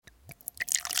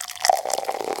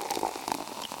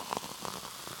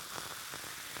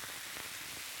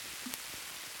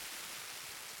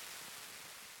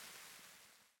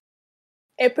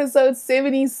episode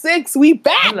 76. We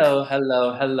back! Hello.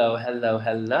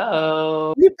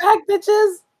 We back,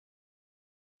 bitches!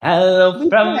 Hello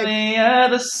from the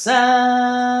other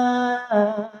side.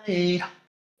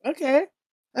 Okay.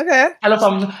 Hello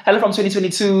from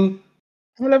 2022.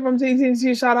 Hello from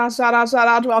 2022. Shout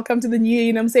out. Welcome to the new year.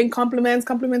 You know what I'm saying? Compliments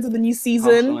of the new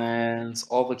season. Compliments,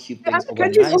 all the cute Yeah, things, other all the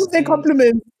countries nice also say things.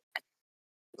 compliments.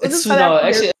 It's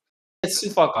too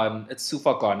far gone. It's too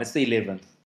far gone. It's the 11th.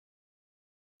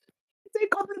 Say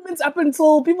compliments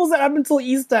people said up until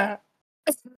Easter.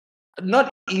 Not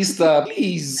Easter,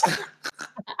 please.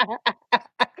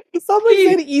 Someone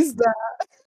said Easter.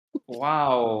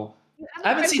 Wow. I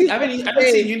haven't seen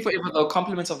you in forever though.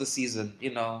 Compliments of the season,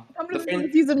 you know. Compliments of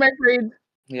the season, my friend.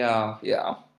 Yeah.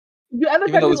 Do other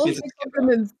Even though countries we also spent say it together.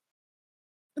 compliments?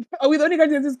 Are we the only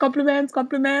country that says compliments?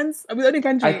 Are we the only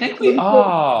country? I think we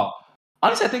are.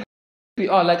 Honestly, I think we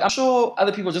are. Like, I'm sure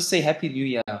other people just say Happy New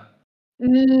Year.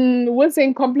 We're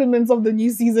saying compliments of the new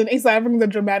season. It's having the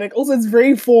dramatic. Also, it's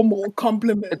very formal.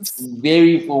 Compliments. It's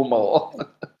very formal.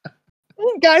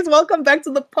 Guys, welcome back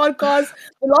to the podcast.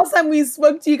 The last time we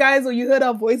spoke to you guys or you heard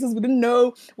our voices, we didn't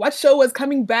know what show was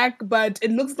coming back, but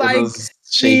it looks like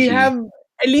we have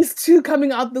at least 2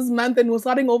 coming out this month, and we're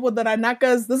starting off with the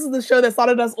Ranakas. This is the show that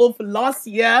started us off last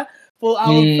year for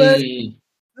our first.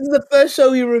 This is the first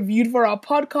show we reviewed for our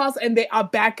podcast, and they are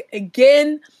back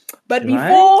again. But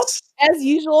before, as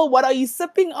usual, what are you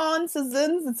sipping on,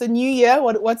 Citizens? It's a new year.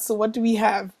 What do we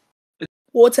have?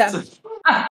 Water.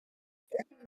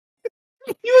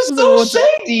 You are so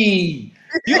shady.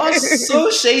 You are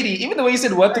so shady. Even the way you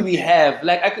said, "What do we have?"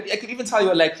 Like I could even tell you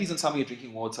were like, "Please don't tell me you're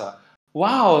drinking water."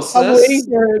 Wow, sis. I'm waiting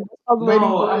for it.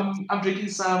 I'm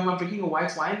drinking a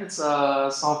white wine. It's a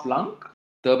Sauv Blanc,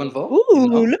 Durbanville.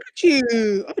 Ooh, look at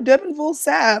you. Oh, Durbanville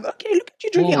Sav. Okay, look at you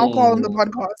drinking alcohol on the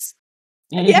podcast.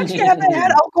 You actually haven't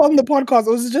had alcohol on the podcast.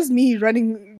 Or was it just me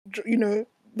running, the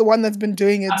one that's been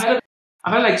doing it? I've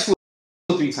had like 2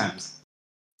 or 3 times.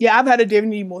 Yeah, I've had it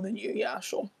definitely more than you. Yeah,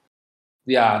 sure.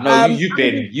 Yeah, no, you've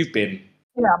been.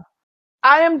 Yeah.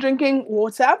 I am drinking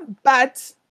water,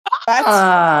 but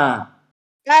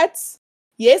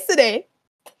yesterday,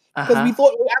 because I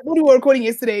thought we were recording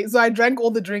yesterday, so I drank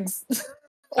all the drinks.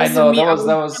 I know that was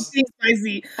I was being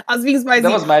spicy.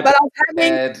 That was my but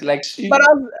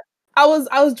I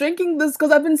was drinking this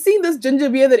because I've been seeing this ginger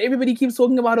beer that everybody keeps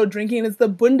talking about or drinking. It's the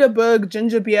Bundaberg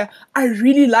ginger beer. I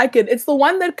really like it. It's the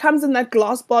one that comes in that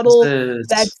glass bottle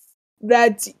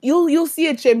that you'll see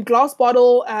it in glass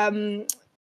bottle,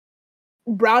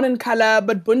 brown in color,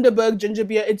 but Bundaberg ginger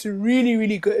beer. It's really,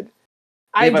 really good.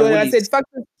 I enjoyed it. I said, fuck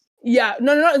this. Yeah,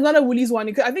 no, it's not a Woolies one.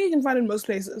 I think you can find it in most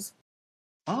places.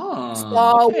 Oh,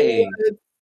 Spar, okay.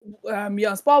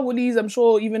 Spar, Woolies, I'm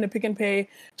sure even a Pick and Pay.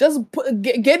 Just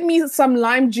get me some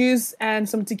lime juice and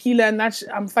some tequila, and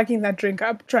I'm fucking that drink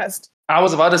up. Trust. I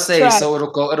was about to say, so it'll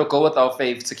go with our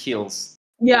fave tequilas.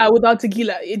 Yeah, without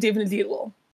tequila, it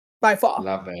will. By far.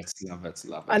 Love it.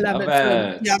 I love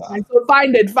it. Yeah, so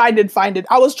find it.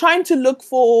 I was trying to look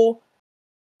for.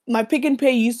 My Pick and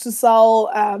Pay used to sell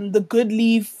the Good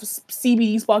Leaf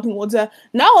CBD sparkling water.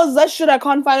 Now it's that shit, I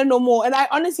can't find it no more. And I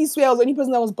honestly swear I was the only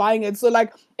person that was buying it. So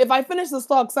like, if I finish the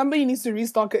stock, somebody needs to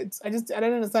restock it. I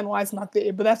don't understand why it's not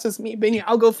there, but that's just me. But yeah,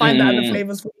 I'll go find the other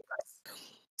flavors for you guys.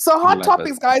 So hot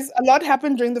topics, guys. A lot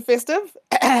happened during the festive.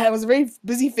 It was a very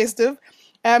busy festive.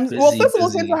 Well, first of all,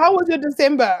 Santa, how was your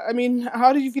December? I mean,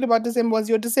 how did you feel about December? Was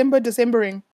your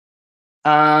Decembering?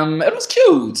 It was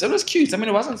cute. I mean,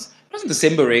 it wasn't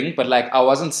Decembering, but like I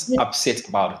wasn't upset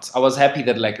about it. I was happy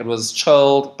that like it was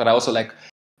chilled, but I also like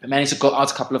managed to go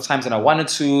out a couple of times and I wanted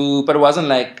to, but it wasn't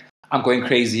like I'm going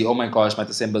crazy. Oh my gosh, my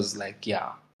December's like,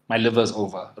 my liver's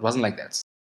over. It wasn't like that.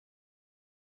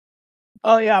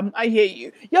 Oh yeah, I hear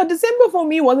you. Yeah, December for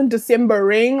me wasn't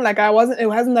Decembering. Like it wasn't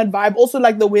that vibe. Also,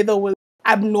 like the weather was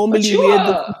abnormally weird.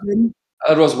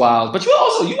 It was wild. But you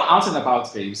were out and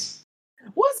about, babes.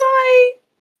 Was I?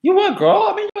 You were, girl.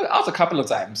 I mean, you were out a couple of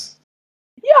times.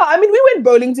 Yeah, I mean, we went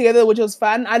bowling together, which was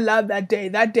fun. I love that day.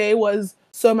 That day was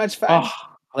so much fun. Oh,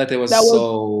 that day was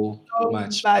so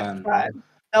much fun.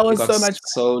 That was so much fun.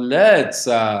 So lit. It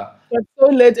was so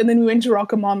lit, and then we went to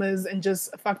RocoMamas and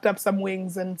just fucked up some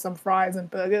wings and some fries and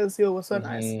burgers. It was so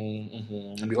nice.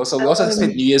 And we also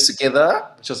spent New Year's together,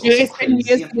 which was also crazy. New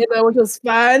Year's together, which was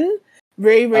fun.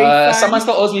 Very, very fun. Someone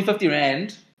still owes me 50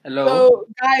 rand. Hello. So,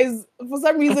 guys, for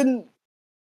some reason,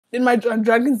 in my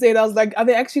drunken state, I was like, are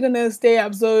they actually going to stay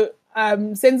up? So,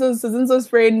 Senzo's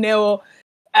friend, Neo,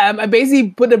 I basically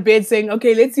put a bed saying,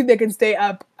 okay, let's see if they can stay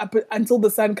up until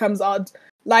the sun comes out.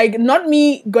 Like, not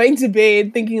me going to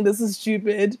bed thinking this is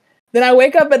stupid. Then I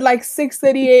wake up at like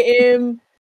 6:30 a.m.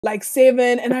 like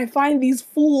 7, and I find these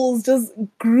fools just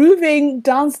grooving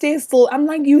downstairs still. I'm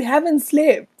like, you haven't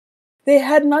slept. They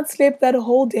had not slept that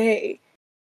whole day.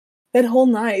 That whole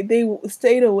night. They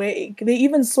stayed awake. They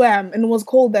even swam, and it was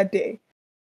cold that day.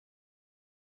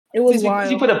 It was It's because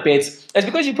you wild. put a bet. It's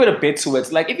because you put a bet to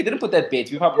it. Like if you didn't put that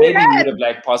bet, maybe we would have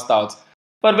like passed out.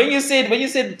 But when you said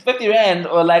 50 rand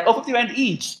or like 50 rand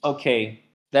each, okay,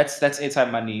 that's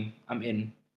airtime money. I'm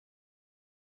in.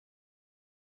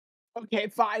 Okay,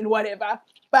 fine, whatever.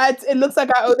 But it looks like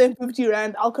I owe them 50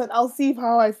 rand. I'll see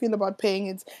how I feel about paying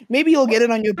it. Maybe you'll get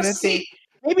it on your birthday.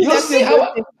 Maybe You'll that's your see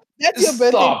birthday. That's your birthday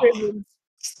Stop. present.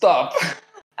 Stop.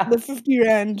 The 50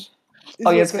 rand.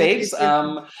 Oh yes, babes.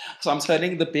 So I'm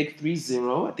turning the big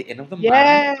 30 at the end of the month.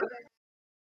 Yeah.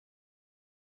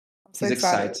 He's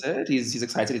excited. He's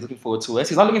excited. He's looking forward to it.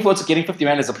 He's not looking forward to getting 50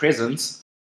 rand as a present,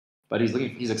 but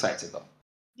he's excited though.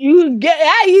 You're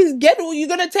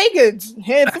gonna take it.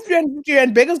 Hey, 50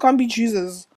 rand, beggars can't be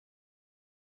choosers.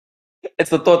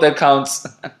 It's the thought that counts.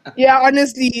 Yeah,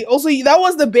 honestly. Also, that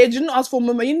was the bid. You didn't ask for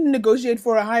more. You didn't negotiate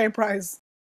for a higher price.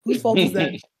 Whose fault is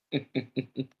that?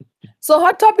 So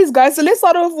hot topics, guys. So let's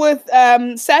start off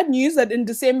with sad news that in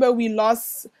December we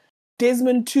lost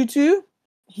Desmond Tutu.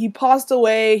 He passed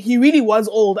away. He really was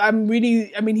old. I mean,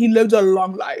 he lived a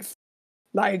long life.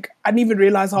 Like, I didn't even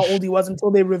realize how old he was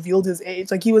until they revealed his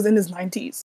age. Like, he was in his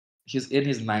 90s. He's in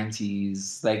his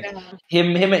 90s. Like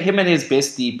him and his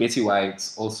bestie Betty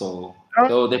White also.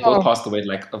 Though they both passed away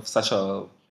like of such a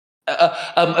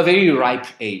very ripe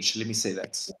age. Let me say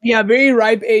that. Yeah, very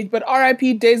ripe age. But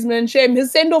R.I.P. Desmond. Shame.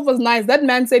 His send off was nice. That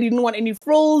man said he didn't want any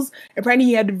frills. Apparently,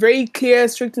 he had very clear,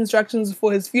 strict instructions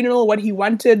for his funeral. What he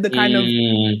wanted, the kind of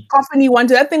coffin he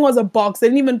wanted. That thing was a box. They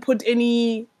didn't even put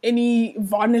any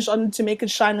varnish on it to make it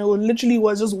shine. It literally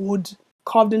was just wood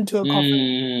carved into a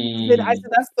coffin. I said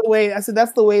that's the way.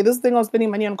 That's the way. This thing was spending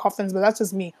money on coffins, but that's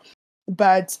just me.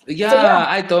 But yeah,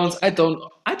 I don't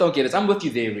get it. I'm with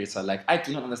you there, Rita. Like I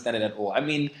do not understand it at all. I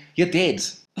mean, you're dead.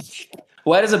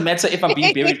 Why does it matter if I'm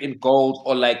being buried in gold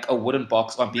or like a wooden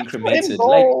box or I'm being cremated?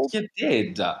 Like you're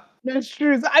dead. That's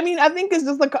true. So, I mean, I think it's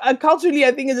just like culturally,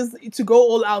 I think it's just to go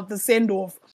all out, the send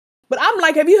off. But I'm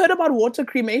like, have you heard about water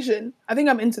cremation? I think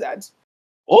I'm into that.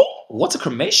 Oh, water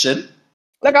cremation?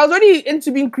 Like I was already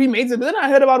into being cremated, but then I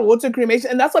heard about water cremation,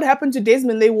 and that's what happened to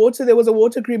Desmond. There was a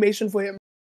water cremation for him.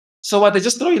 So what? They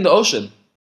just throw you in the ocean?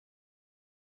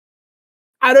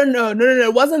 I don't know. No.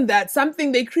 It wasn't that.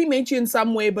 Something they cremate you in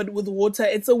some way, but with water.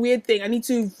 It's a weird thing. I need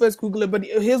to first Google it. But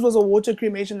his was a water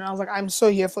cremation, and I was like, I'm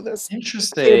so here for this.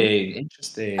 Interesting.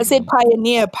 I said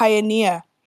pioneer.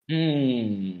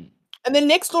 Hmm. And then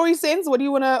next story, Sense.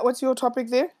 What's your topic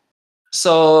there?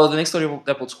 So the next story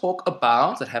that we'll talk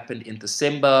about that happened in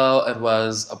December, it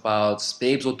was about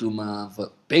Babes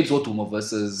Wodumo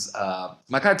versus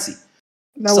Makati.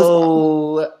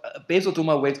 So Babes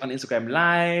Wodumo went on Instagram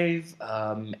Live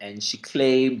and she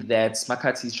claimed that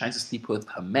Makati is trying to sleep with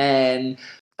her man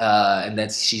and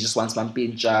that she just wants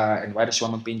Mampincha. And why does she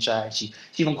want Mampincha? She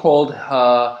even called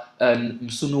her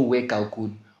Msunu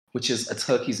Wekalkun, which is a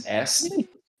turkey's ass.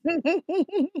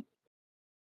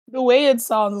 The way it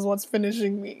sounds is what's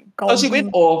finishing me. So she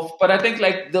went off, but I think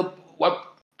like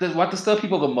what disturbed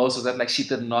people the most was that like she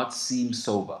did not seem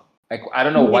sober. Like I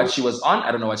don't know what she was on,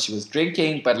 I don't know what she was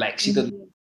drinking, but like she did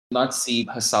not see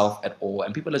herself at all.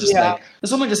 And people are just like,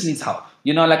 this woman just needs help.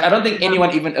 You know, like I don't think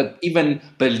anyone even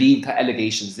believed her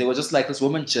allegations. They were just like, this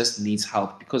woman just needs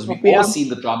help because we've all seen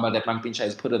the drama that Mampincha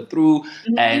has put her through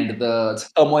and the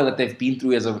turmoil that they've been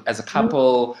through as a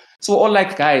couple. So we're all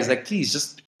like, guys, like please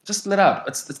just let up.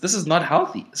 This is not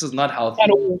healthy. This is not healthy.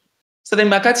 So then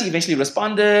Makati eventually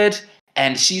responded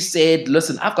and she said,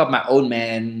 listen, I've got my own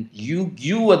man.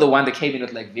 You were the one that came in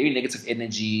with like very negative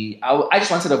energy. I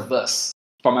just wanted a verse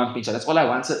from Mampincha. That's all I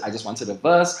wanted. I just wanted a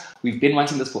verse. We've been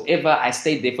wanting this forever. I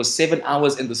stayed there for 7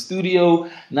 hours in the studio.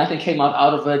 Nothing came out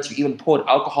of it. You even poured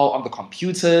alcohol on the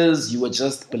computers. You were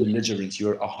just belligerent.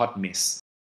 You're a hot mess.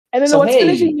 And then what's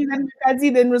finishing me, then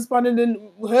Makati then responded in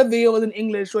her video was in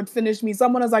English. What finished me,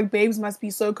 someone was like, babes must be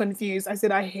so confused. I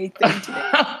said, I hate the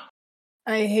internet.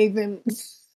 I hate them.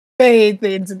 I hate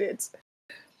the internet.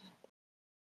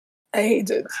 I hate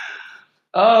it.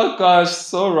 Oh gosh,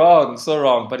 so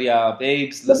wrong. But yeah,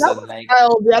 babes, listen, like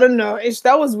wild. I don't know.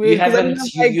 That was weird.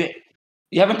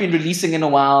 You haven't been releasing in a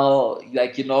while.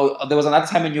 Like, you know, there was another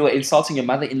time when you were insulting your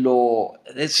mother-in-law.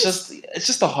 It's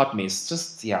just a hot mess.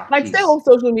 Just yeah. Like stay off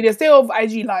social media. Stay off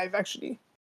IG Live, actually.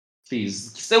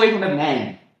 Please. Stay away from that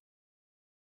man.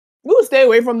 We'll stay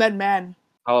away from that man.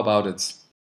 How about it?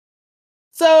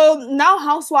 So now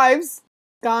housewives,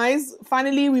 guys,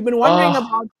 finally we've been wondering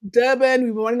about Durban,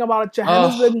 we've been wondering about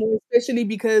Johannesburg more, especially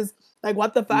because Like,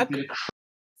 what the fuck?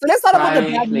 So let's start off with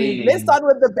the bad news. Let's start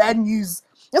with the bad news.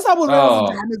 Let's start with Real Housewives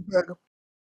of Johannesburg.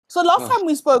 So last time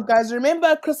we spoke, guys,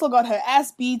 remember Crystal got her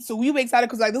ass beat, so we were excited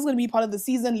because like this is gonna be part of the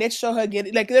season. Let's show her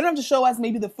they don't have to show us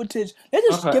maybe the footage. Let's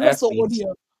just give us the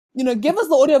audio. You know, give us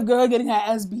the audio of her getting her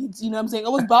ass beat. You know what I'm saying?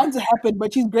 It was bound to happen,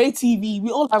 but she's great TV. We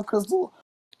all have Crystal.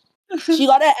 She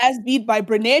got her ass beat by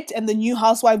Burnett and the new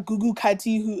housewife Gugu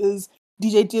Kati, who is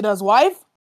DJ Tira's wife.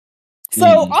 So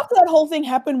after that whole thing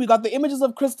happened, we got the images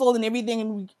of Crystal and everything,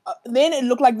 and then it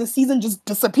looked like the season just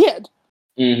disappeared.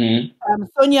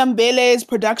 Sonia Mbele's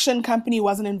production company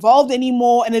wasn't involved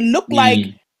anymore, and it looked like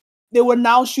they were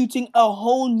now shooting a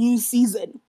whole new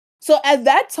season. So at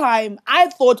that time, I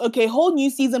thought, okay, whole new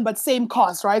season, but same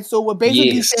cast, right? So we're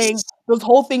basically saying this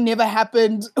whole thing never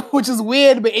happened, which is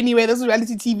weird. But anyway, this is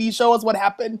reality TV. Show us what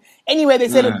happened. Anyway, they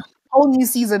said a whole new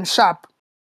season, sharp.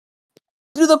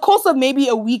 Through the course of maybe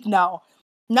a week now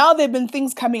there have been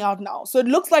things coming out now. So it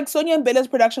looks like Sonia Mbele's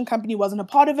production company wasn't a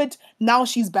part of it. Now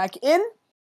she's back in,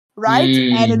 right?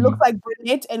 And it looks like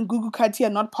Burnett and Gugu Kati are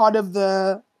not part of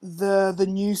the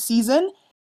new season.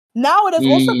 Now it has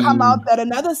also come out that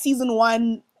another season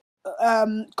 1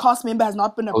 cast member has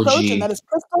not been approached, and that is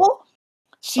Crystal.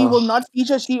 She will not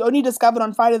feature. She only discovered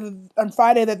on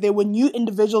Friday that there were new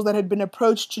individuals that had been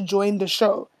approached to join the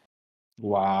show.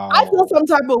 Wow. I feel some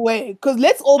type of way, because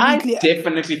let's all be clear. I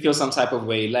definitely feel some type of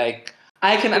way. Like,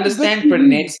 I can understand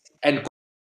Burnett and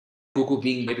Gugu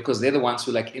being there because they're the ones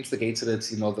who like instigated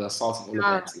it, you know, the assault and all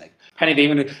of that. Like,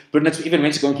 apparently Burnett even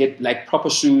went to go and get like proper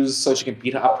shoes so she can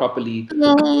beat her up properly.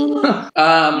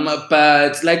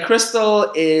 But like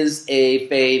Crystal is a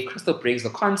fave. Crystal brings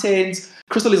the content.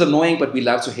 Crystal is annoying, but we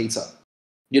love to hate her.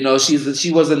 You know,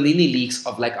 she was the Nene Leaks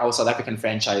of like our South African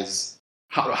franchise,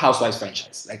 Housewives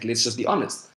franchise. Like, let's just be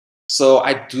honest. So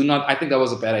I think that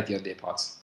was a bad idea on their part.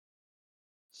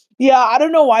 Yeah, I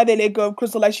don't know why they let go of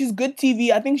Crystal. Like, she's good TV.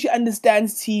 I think she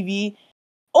understands TV.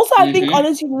 Also, I think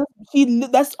honestly,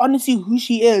 that's honestly who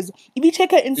she is. If you check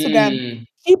her Instagram,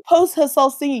 she posts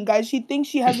herself singing. Guys, she thinks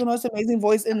she has the most amazing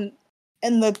voice in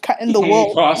the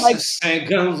world. Like,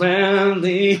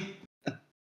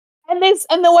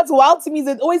 and then what's wild to me is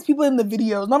there's always people in the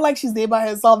videos. Not like she's there by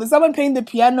herself. There's someone playing the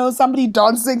piano, somebody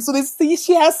dancing. So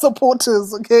she has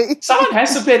supporters. Okay, someone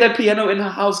has to play that piano in her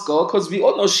house, girl, because we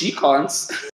all know she can't.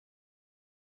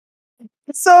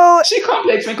 So she can't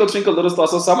play Twinkle Twinkle Little Star,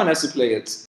 so someone has to play it.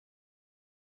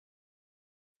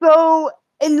 So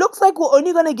it looks like we're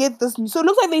only gonna get this. So it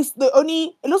looks like they're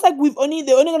only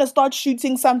gonna start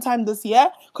shooting sometime this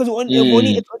year because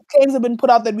claims have been put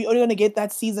out that we're only gonna get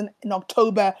that season in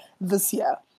October this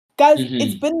year. Guys,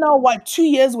 it's been now 2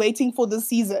 years waiting for this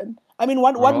season. I mean,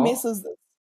 what mess is this?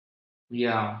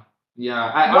 Yeah.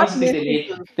 I honestly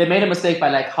think they made a mistake by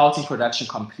like halting production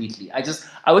completely.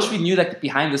 I wish we knew like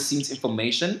behind the scenes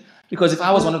information, because if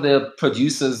I was one of the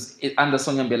producers under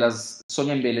Sonia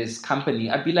Mbele's company,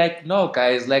 I'd be like, no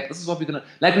guys, like this is what we're gonna,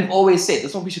 like we've always said,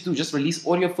 this is what we should do. Just release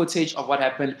audio footage of what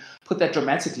happened, put that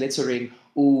dramatic lettering.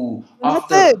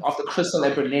 After Crystal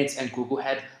and Burnett and Gugu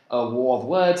had a war of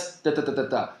words,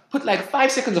 put like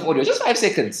 5 seconds of audio, just 5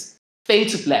 seconds. Fade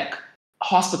to black.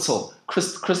 Hospital.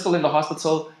 Crystal in the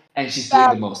hospital. And she's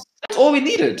doing the most. That's all we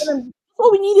needed. That's all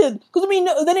we needed. Because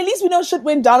then at least we know shit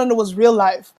went down and it was real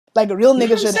life. Like a real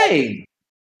nigga shit. Saying.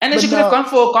 And then she could have gone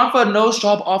for a nose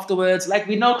job afterwards. Like,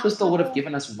 we know Crystal would have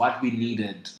given us what we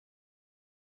needed.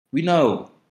 We know.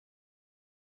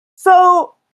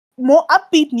 So, more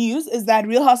upbeat news is that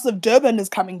Real House of Durban is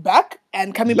coming back.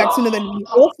 And coming back sooner than we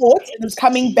all thought. And it's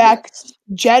coming back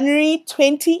January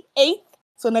 28th.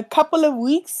 So in a couple of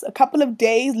weeks, a couple of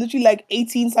days, literally like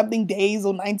 18-something days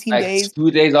or 19 days. 2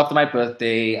 days after my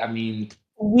birthday. I mean,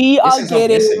 we are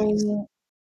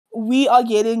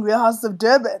getting Real House of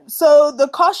Durban. So the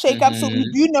cast shakeup. So we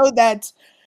do know that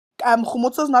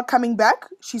Khomotso's not coming back.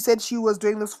 She said she was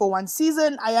doing this for 1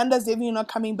 season. Ayanda's definitely not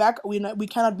coming back. We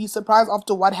cannot be surprised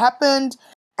after what happened.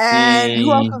 And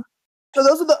who else? So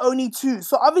those are the only 2.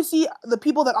 So obviously the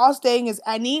people that are staying is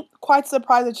Annie. Quite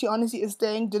surprised that she honestly is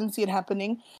staying. Didn't see it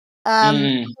happening.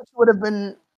 Which would have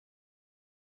been.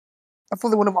 I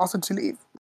thought they would have asked her to leave.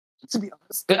 To be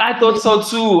honest, I thought so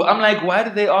too. I'm like, why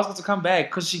did they ask her to come back?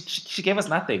 Because she gave us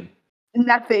nothing.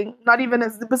 Nothing. Not even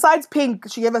besides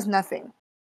Pink, she gave us nothing.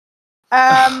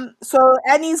 So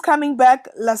Annie's coming back.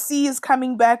 Lassie is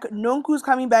coming back. Nonku's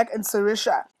coming back, and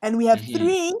Sarisha. And we have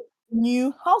 3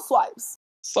 new housewives.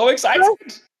 So excited.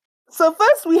 So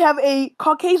first we have a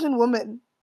Caucasian woman.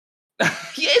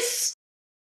 Yes.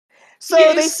 So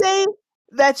they say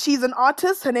that she's an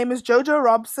artist. Her name is Jojo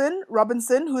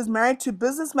Robinson, who is married to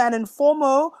businessman and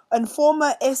former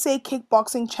SA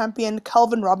kickboxing champion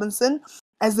Calvin Robinson.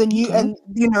 as the new, and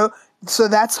so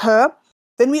that's her.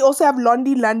 Then we also have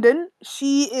Londi London.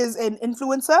 She is an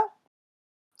influencer.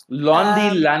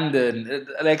 Londi London,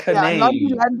 like her name.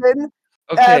 Londi London.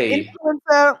 Okay.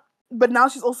 Influencer, but now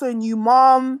she's also a new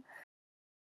mom.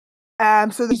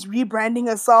 So she's rebranding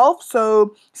herself.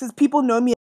 So since people know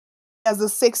me as a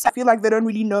sex, I feel like they don't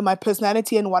really know my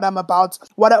personality and what I'm about,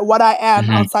 what I am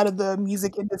outside of the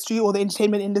music industry or the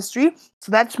entertainment industry.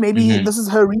 So that's maybe this is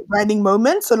her rebranding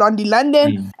moment. So Londi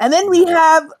London. And then we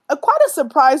have quite a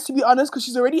surprise, to be honest, because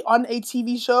she's already on a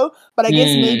TV show, but I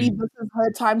guess maybe this is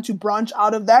her time to branch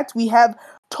out of that. We have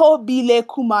Thobile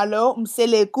Khumalo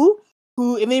Mseleku,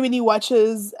 who, if anybody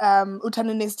watches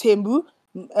Utananes Tembu,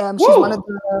 she's one of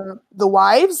the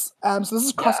wives. So this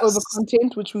is crossover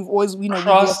content, which we've always,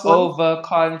 crossover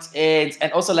content,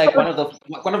 and also like one of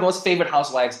the most favorite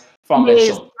housewives from that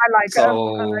show.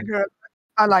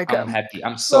 I like her. I'm happy.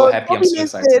 I'm so happy. I'm so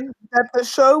excited. Said that the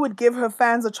show would give her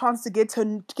fans a chance to get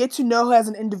to know her as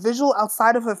an individual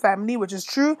outside of her family, which is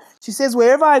true. She says,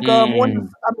 wherever I go, I'm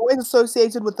always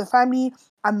associated with the family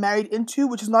I'm married into,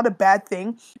 which is not a bad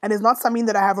thing, and is not something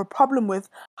that I have a problem with.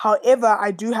 However, I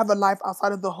do have a life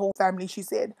outside of the whole family, she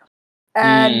said.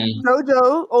 And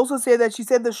Jojo also said that she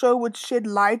said the show would shed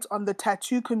light on the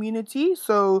tattoo community.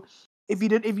 So if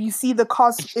you see the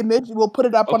cast image, we'll put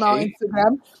it up on our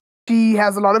Instagram. She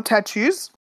has a lot of tattoos.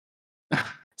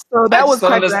 So that was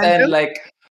quite understand random.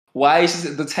 Like why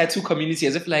is the tattoo community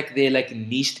as if like they're like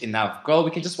niched enough? Girl,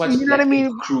 we can just watch like a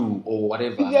crew or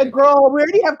whatever. Yeah, girl, we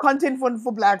already have content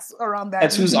for blacks around that.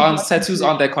 Tattoos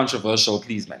aren't that controversial,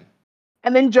 please, man.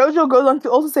 And then Jojo goes on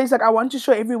to also say, like, I want to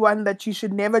show everyone that you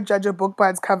should never judge a book by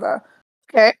its cover.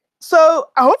 Okay. So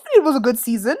hopefully it was a good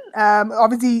season.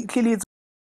 Obviously, clearly it's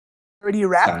already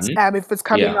wrapped. If it's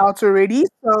coming out already.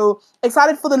 So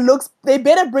excited for the looks. They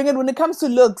better bring it when it comes to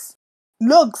looks.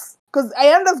 Because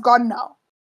Ayanda's gone now.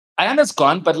 Ayanda's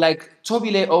gone, but like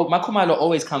Thobile Makhumalo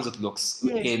always comes with looks.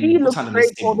 Yes, he looks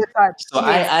great all the time. So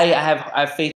I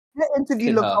have faith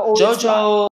in her.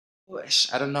 Jojo,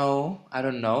 I don't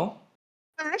know.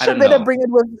 Sarisha better bring it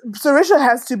with. Sarisha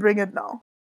has to bring it now.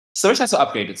 Sarisha has to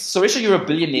upgrade it. Sarisha, you're a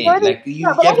billionaire. You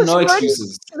have no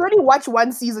excuses. She's already watched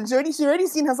one season. She's already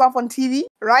seen herself on TV,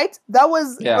 right? That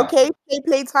was okay.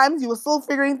 Play times. You were still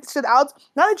figuring shit out.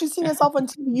 Now that you've seen yourself on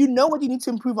TV, you know what you need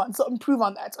to improve on. So improve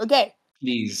on that, okay?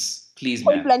 Please,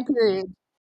 point blank period.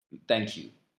 Thank you.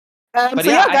 But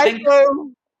guys,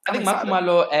 I think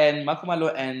Makhumalo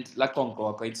and Lakonko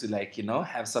are going to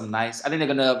have some nice. I think they're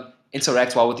gonna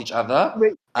interact well with each other.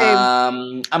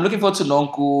 I'm looking forward to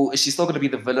Nonku. Is she still going to be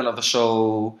the villain of the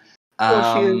show?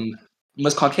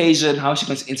 Most Caucasian. How is she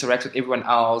going to interact with everyone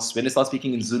else? When they start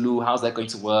speaking in Zulu, how's that going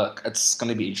to work? It's going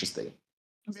to be interesting.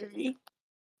 Very.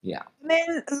 Yeah. And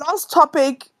then last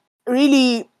topic,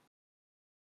 really,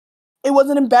 it was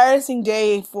an embarrassing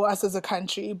day for us as a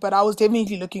country, but I was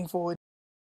definitely looking forward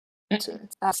to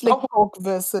it. Slick Talk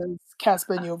versus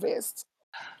Casper Nyovest.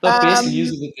 The best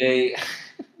news of the day.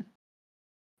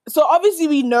 So obviously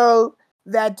we know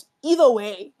that either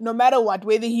way, no matter what,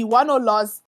 whether he won or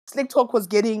lost, Slick Talk was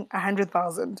getting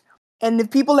 100,000. And if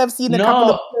people have seen a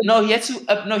couple of he had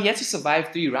to survive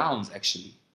 3 rounds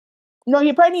actually. No, he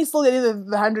apparently still getting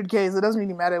the 100K, so it doesn't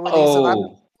really matter whether he survived.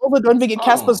 Also, don't forget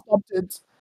Casper stopped it.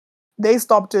 They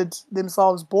stopped it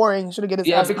themselves. Boring. Should have get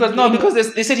his ass.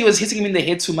 Because they said he was hitting him in the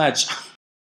head too much.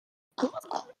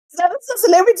 That's a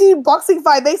celebrity boxing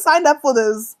fight. They signed up for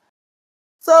this.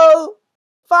 So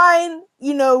fine,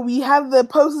 we have the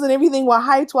posters and everything. We're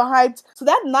hyped. So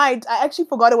that night, I actually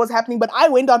forgot it was happening, but I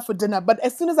went out for dinner. But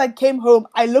as soon as I came home,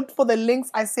 I looked for the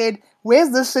links. I said,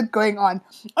 where's this shit going on?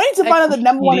 Only to find out that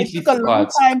number one, it took a long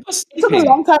time. It took a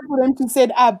long time for them to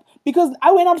set up because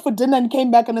I went out for dinner and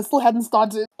came back and it still hadn't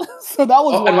started. So that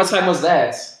was and what time was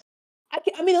that? I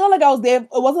mean, it's not like I was there. It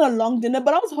wasn't a long dinner,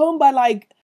 but I was home by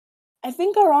I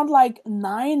think around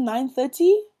 9:30.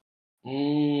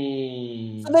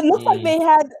 So it looks like they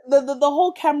had the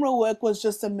whole camera work was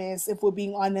just a mess, if we're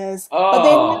being honest.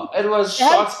 It was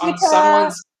shot on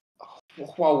someone's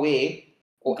Huawei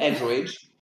or Android.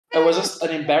 It was just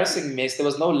an embarrassing mess. There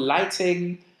was no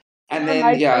lighting, and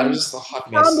then it was just a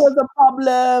hot mess. Sound was a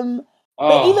problem.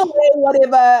 But either way,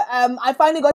 whatever. I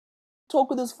finally got to talk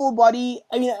with his full body.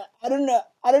 I mean, I don't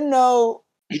know.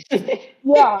 I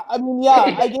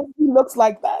guess he looks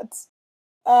like that.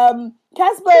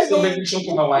 Casper,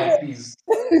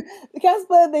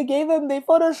 Casper, they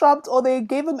photoshopped or they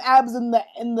gave him abs in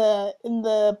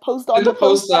the poster. In the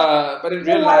poster, but in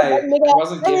real life, it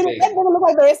wasn't giving. That didn't look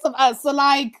like the rest of us. So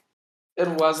it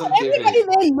wasn't giving. Everybody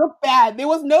there looked bad. There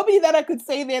was nobody that I could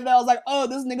say there that I was like, oh,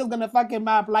 this nigga's gonna fuck him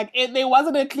up. There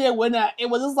wasn't a clear winner. It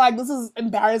was just this is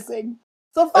embarrassing.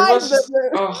 So It fine, was just,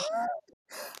 oh,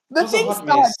 it the was a thing hot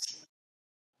starts. mess.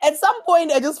 At some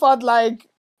point, I just felt like,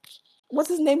 what's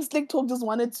his name? Slick Talk just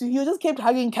wanted to. He just kept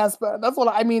hugging Casper. That's all.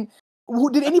 I mean,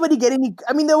 did anybody get any?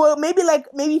 I mean, there were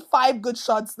maybe 5 good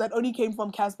shots that only came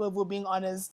from Casper. If we're being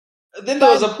honest. Then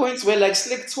there was But a point where like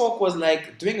Slick Talk was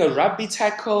like doing a rugby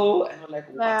tackle, and we're like,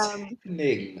 what's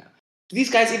happening? Do these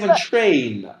guys even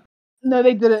train? no,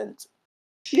 they didn't.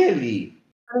 Clearly.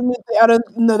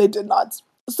 No, they did not.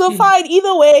 So fine.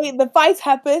 Either way, the fight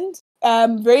happened.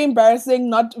 Very embarrassing,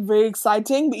 not very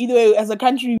exciting, but either way, as a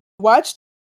country, we watched.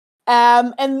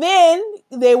 And then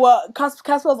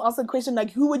Casper was asked a question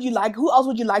like, who else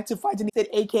would you like to fight? And he said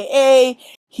AKA.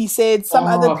 He said some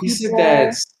other people. He said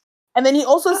that. And then he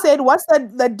also said, what's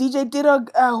that DJ Ditto?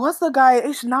 What's the guy?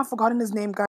 I've now forgotten his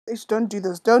name, guys. Don't do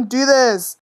this. Don't do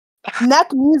this.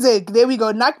 Knack Music. There we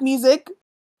go. Knack Music.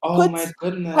 Oh my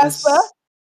goodness. Casper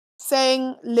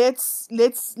saying, let's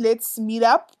meet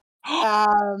up.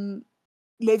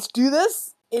 Let's do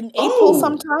this in April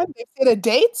sometime. They set a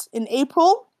date in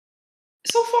April.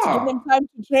 So far. To give them time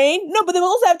to train. No, but they will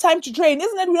also have time to train.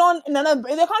 Isn't it?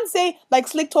 They can't say like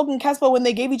Slick Talk and Casper when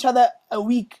they gave each other a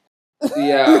week.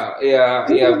 Yeah.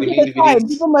 We need time.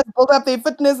 People must build up their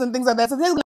fitness and things like that. So this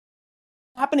is going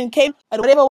to happen in Cape and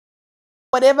whatever.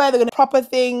 They're going to proper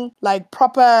thing, like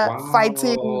proper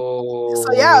fighting.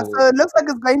 So yeah, so it looks like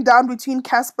it's going down between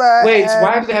Casper. Wait,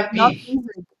 why do they have beef?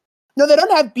 No, they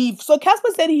don't have beef. So Casper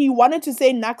said he wanted to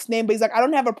say Knack's name, but he's like, I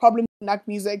don't have a problem with Knack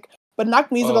Music. But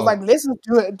Knack Music was like, let's just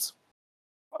do it.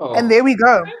 And there we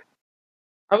go.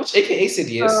 I wish AKA said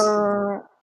yes.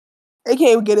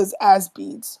 AKA would get his ass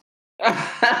beat.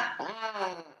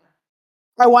 I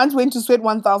once went to Sweat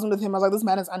 1000 with him. I was like, this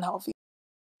man is unhealthy.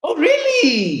 Oh,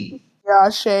 really? Yeah,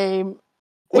 shame.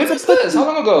 When was this? How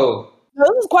long ago? No,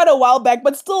 this is quite a while back,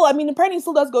 but still, I mean, apparently he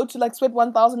still does go to like Sweat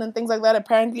 1000 and things like that,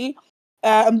 apparently.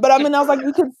 But I mean, I was like,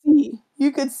 you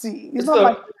could see.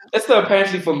 It's the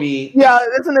apparently for me. Yeah,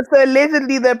 listen, it's the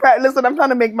allegedly listen, I'm trying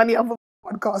to make money off of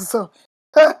the podcast, so.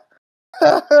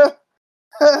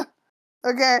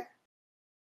 Okay.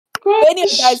 But anyway,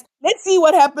 guys, let's see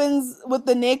what happens with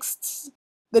the next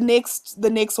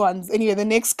ones. Anyway, the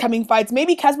next coming fights.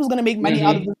 Maybe Casper's gonna make money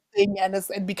out of this thing and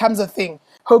it becomes a thing.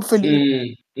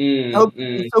 Hopefully.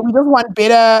 Hopefully. So we just want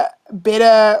better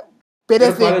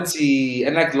things. Quality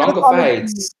and like longer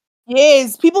fights.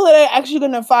 Yes, people that are actually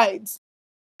gonna fight.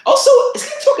 Also,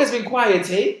 Slick Talk has been quiet,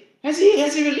 hey? Has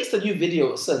he released a new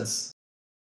video since?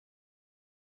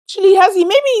 Actually, has he?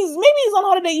 Maybe he's on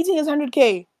holiday eating his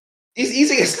 100K. He's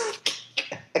eating his.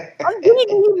 I'm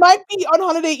thinking he might be on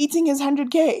holiday eating his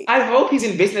 100K. I hope he's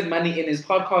invested money in his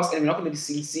podcast, and we're not going to be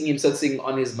seeing him sitting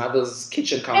on his mother's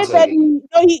kitchen counter. He said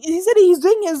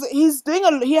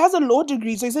he has a law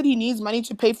degree, so he said he needs money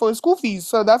to pay for his school fees.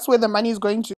 So that's where the money is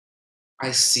going to.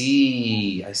 I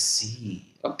see.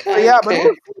 Okay. So yeah, okay.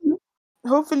 But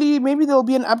hopefully, maybe there'll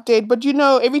be an update. But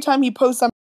every time he posts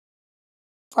something,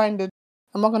 find it.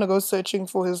 I'm not gonna go searching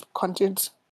for his content.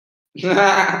 This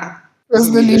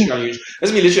is me literally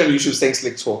on YouTube saying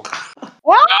Slick Talk.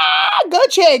 Go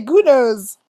check. Who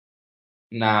knows?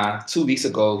 Nah, 2 weeks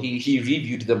ago he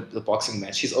reviewed the boxing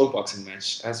match, his own boxing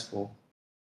match. As for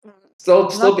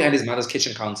still behind his mother's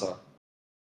kitchen counter.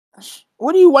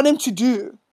 What do you want him to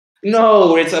do?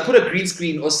 No, it's put a green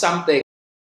screen or something.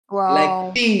 Wow.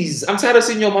 Like, please, I'm tired of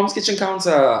seeing your mom's kitchen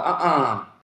counter.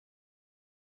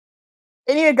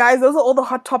 Anyway, guys, those are all the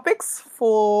hot topics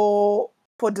for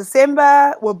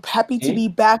December. We're happy to be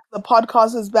back. The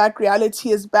podcast is back.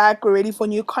 Reality is back. We're ready for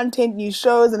new content, new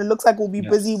shows, and it looks like we'll be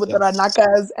busy with the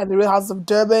Ranakas and the Real House of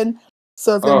Durban.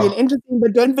 So it's going to be an interesting,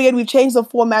 but don't forget, we've changed the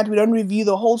format. We don't review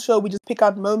the whole show. We just pick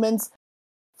out moments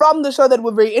from the show that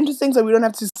were very interesting, so we don't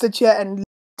have to sit here and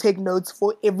take notes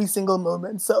for every single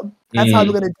moment. So that's how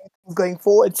we're going to do things going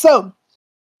forward. So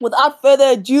without further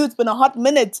ado, it's been a hot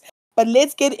minute, but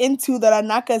let's get into the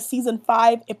Ranaka Season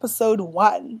 5, Episode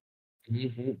 1.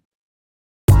 Mm-hmm.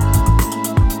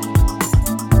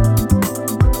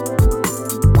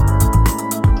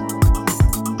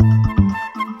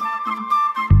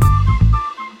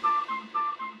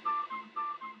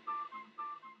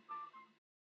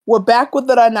 We're back with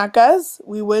the Ranakas.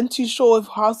 We weren't too sure of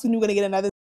how soon we were going to get another,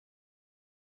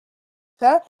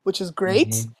 which is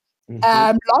great.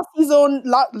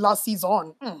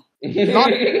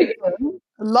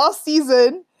 Last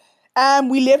season,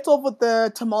 we left off with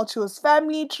the tumultuous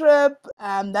family trip.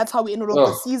 That's how we ended off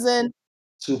the season.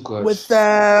 Too good. With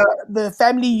the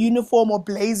family uniform or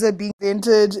blazer being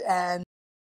invented, and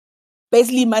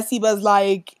basically Masiba's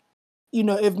like,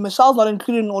 if Michelle's not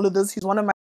included in all of this, he's one of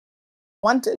my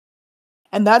wanted.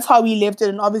 And that's how we left it.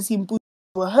 And obviously Mputu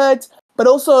were hurt. But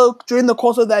also during the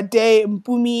course of that day,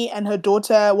 Mpumi and her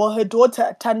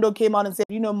daughter Tando came out and said,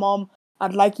 Mom,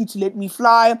 I'd like you to let me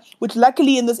fly, which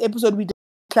luckily in this episode we did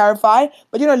clarify,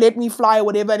 but let me fly or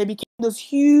whatever, and it became this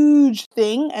huge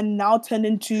thing and now turned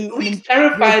into... We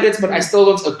clarified it, but I still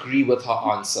don't agree with her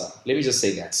answer. Let me just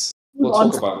say that. We'll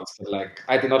talk about it, but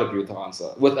I did not agree with her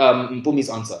answer, with Mpumi's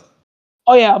answer.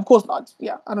 Oh yeah, of course not.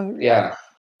 Yeah, I don't agree. Yeah.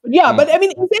 Yeah, but I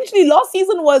mean, essentially, last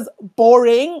season was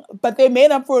boring, but they made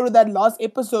up for it with that last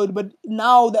episode. But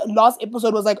now the last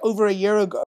episode was over a year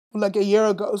ago,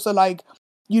 So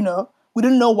we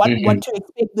didn't know what to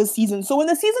expect this season. So when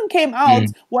the season came out,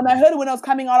 when I heard it when I was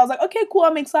coming out, I was like, okay, cool,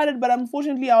 I'm excited. But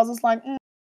unfortunately, I was just like,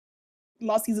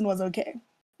 last season was okay.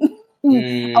 I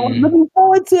was looking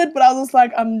forward to it, but I was just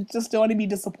like, I'm just don't want to be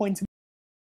disappointed.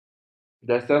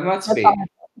 That's fair.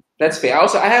 That's fair. I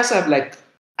also have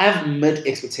I have mid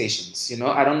expectations.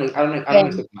 I don't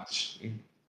expect much.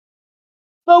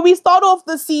 So we start off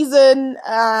the season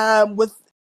with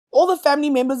all the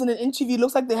family members in an interview.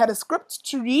 Looks like they had a script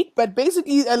to read, but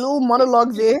basically a little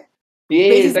monologue there.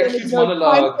 Yeah, that cute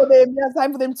monologue.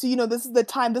 Time for them to, this is the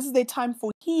time. This is their time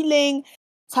for healing.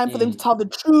 Time for them to tell the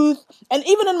truth. And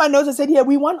even in my notes, I said, "Yeah,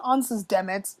 we want answers. Damn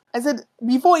it!" I said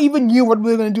before I even knew what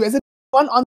we were going to do. I said, "We want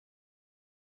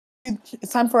answers.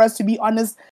 It's time for us to be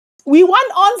honest. We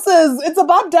want answers. It's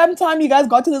about damn time you guys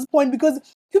got to this point because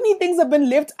too many things have been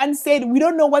left unsaid. We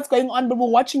don't know what's going on, but we're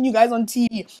watching you guys on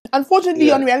TV. Unfortunately,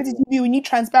 on reality TV, we need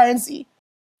transparency.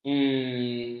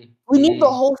 We need the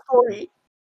whole story.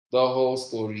 The whole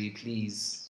story,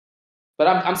 please. But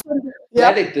I'm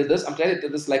glad they did this. I'm glad they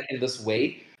did this in this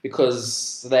way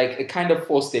because it kind of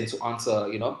forced them to answer,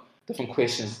 different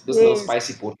questions. This little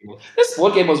spicy board game. This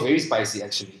board game was very spicy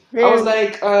actually. I was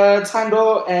like,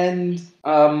 Tando and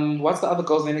what's the other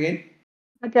girl's name again?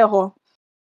 Katlego.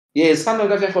 Yes, Tando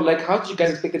and Katlego. How did you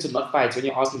guys expect it to not fight when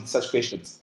you're asking such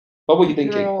questions? What were you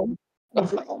thinking?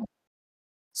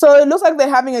 So it looks like they're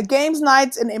having a games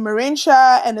night in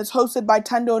Emmarentia, and it's hosted by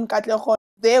Tando and Katlego.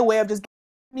 Their way of just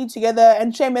getting together.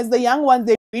 And shame as the young ones,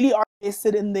 they really are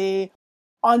invested in their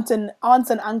aunts and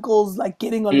uncles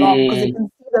getting along because they can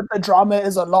see that the drama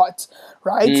is a lot,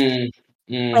 right?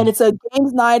 And it's a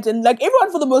games night, and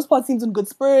everyone for the most part seems in good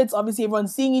spirits. Obviously,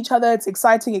 everyone's seeing each other. It's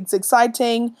exciting.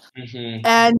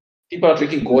 And people are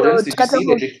drinking Gordons. Did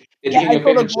you see? They're drinking your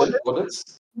favorite gin,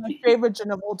 Gordons? My favorite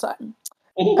gin of all time.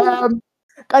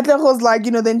 Katlego's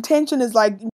the intention is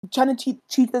trying to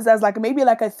treat this as maybe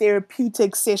a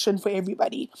therapeutic session for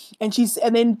everybody. And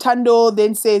then Tando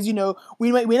then says,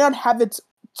 we may not have it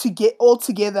to get all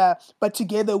together, but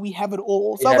together we have it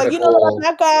all. So I was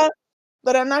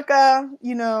the Ranaka,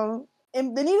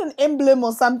 they need an emblem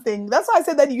or something. That's why I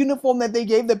said that uniform that they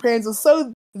gave the parents was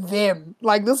so them.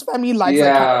 This family likes it.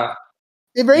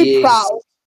 They're very proud.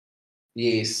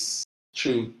 Yes.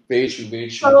 True. Very true. Very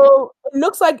true. So it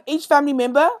looks like each family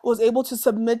member was able to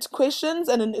submit questions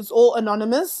and it's all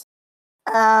anonymous.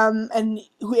 And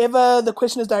whoever the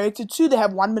question is directed to, they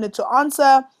have 1 minute to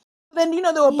answer. Then,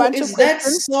 there were a bunch of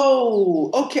questions.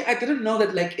 Okay, I didn't know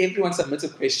that everyone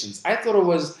submitted questions. I thought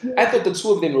the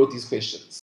two of them wrote these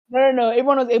questions. No.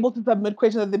 Everyone was able to submit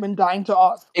questions that they've been dying to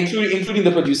ask. Including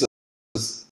the producers.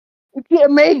 Yeah,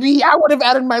 maybe. I would have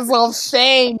added myself.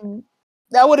 Shame.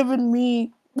 That would have been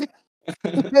me.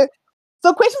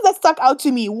 So questions that stuck out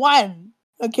to me. One,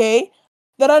 okay,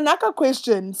 the Ranaka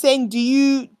question saying, do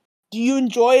you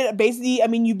enjoy basically? I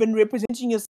mean, you've been representing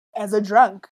yourself as a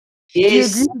drunk.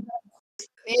 Yes. Do you agree with that?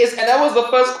 Yes, and that was the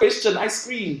first question. I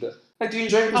screamed. Do you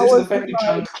enjoy representing the family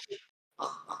drunk?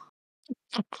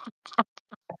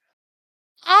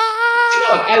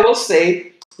 I will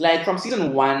say, from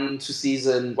season 1 to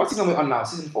season, what season are we on now?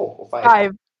 Season 4 or 5?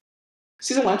 5.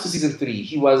 Season 1 to season 3,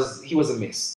 he was a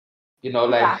mess.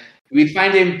 We'd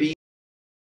find him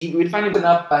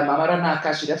up by Mama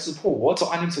Ranaka. She'd have to pour water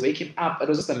on him to wake him up. It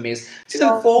was just a mess.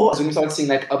 Season 4 was when we started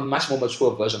seeing a much more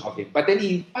mature version of him. But then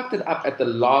he fucked it up at the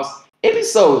last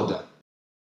episode.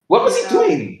 What was he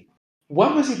doing?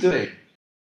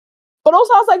 But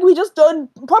also, I was like, we just don't.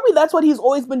 Probably that's what he's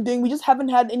always been doing. We just haven't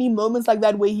had any moments like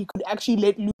that where he could actually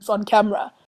let loose on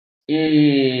camera.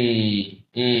 Yeah.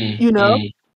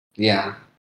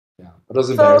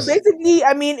 So basically,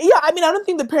 I mean, I don't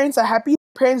think the parents are happy.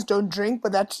 Parents don't drink,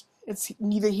 but it's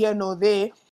neither here nor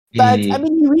there. But I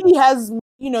mean, he really has,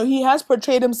 he has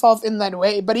portrayed himself in that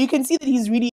way. But you can see that he's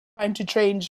really trying to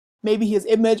change maybe his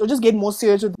image or just get more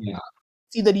serious with it.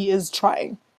 See that he is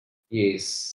trying.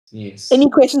 Yes. Any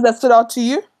questions that stood out to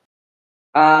you?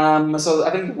 So I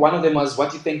think one of them was,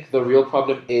 what do you think the real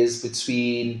problem is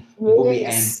between Mpumi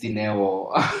and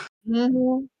Dineo?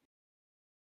 Mm-hmm.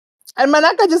 And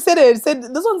Manaka just said it. Said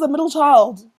this one's a middle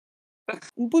child.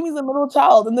 Mpumi's a middle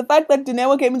child. And the fact that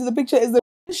Dinewa came into the picture is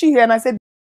she here? And I said,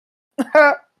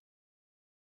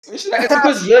 It's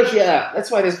because you're here. That's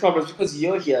why there's problems, because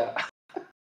you're here.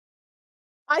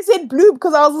 I said blue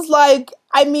because I was just like,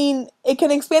 I mean, it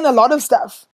can explain a lot of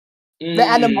stuff. The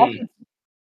animosity.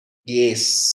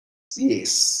 Yes.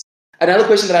 Yes. Another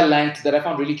question that I liked, that I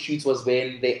found really cute, was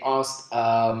when they asked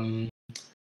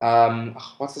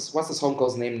what's this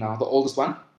homegirl's name now? The oldest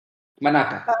one?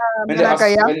 Manaka. When they asked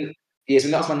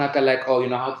Manaka, like, oh,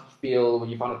 how did you feel when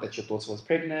you found out that your daughter was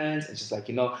pregnant? And she's like,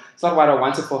 it's not what I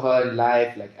wanted for her in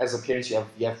life. Like, as a parent, you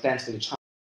have plans for your child,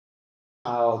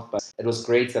 but it was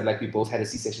great that, like, we both had a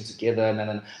C-section together. And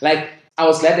then, like, I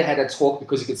was glad they had that talk,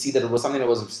 because you could see that it was something that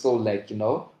was still, like,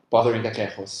 bothering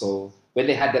Kakeho. So when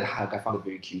they had that hug, I found it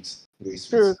very cute, very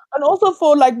sweet. True. And also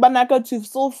for, like, Manaka to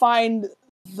still find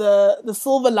the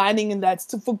silver lining in that,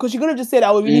 because she could have just said,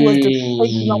 I really was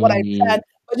disappointed, not what I planned,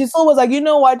 but she still was like, you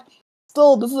know what,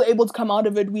 still this was able to come out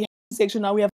of it. We have a section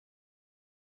now, we have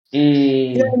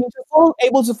you know what I mean? She's still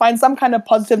able to find some kind of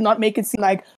positive, not make it seem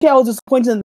like, okay, I was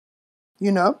disappointed,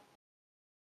 And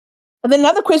then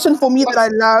another question for me that I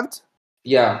loved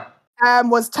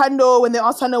was Tando, when they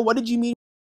asked Tando, what did you mean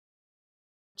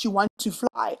you want to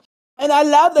fly? And I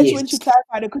love that when she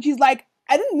clarified it, because she's like,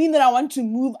 I didn't mean that I want to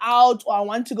move out or I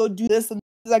want to go do this. And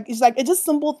it's just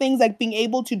simple things like being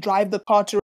able to drive the car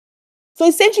to. So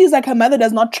essentially, it's like her mother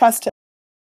does not trust her.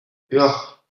 Yeah.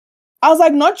 I was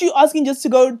like, not you asking just to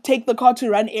go take the car to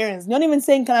run errands. You're not even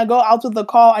saying, can I go out with the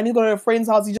car? I need to go to a friend's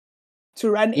house to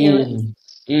run errands.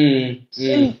 And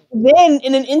then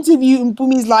in an interview,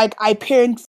 Mpumi's like, I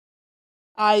parent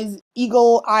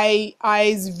eagle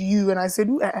eyes view. And I said,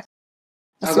 I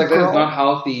was like, that is not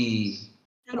healthy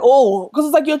at all, because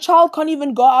it's like your child can't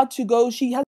even go out to go.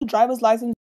 She has a driver's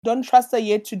license. Don't trust her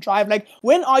yet to drive. Like,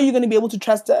 when are you going to be able to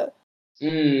trust her?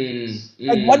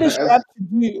 Like, what does she have to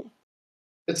do?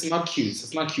 It's not cute.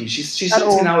 It's not cute. She's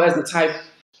sitting now as the type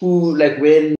who, like,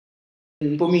 when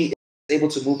Mpumi is able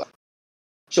to move,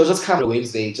 she'll just come on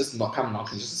Wednesday, just come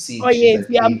knocking, just to see. Oh yes,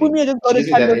 yeah. Mpumi will just go to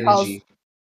Tando's house.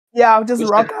 Yeah, just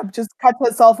rock up, just cut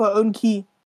herself her own key.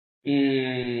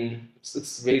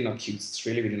 It's really not cute. It's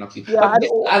really, really not cute. Yeah, but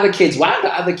other kids, why are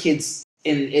the other kids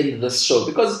in this show?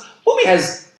 Because Mpumi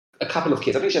has a couple of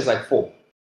kids. I think she has like 4.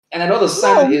 And I know the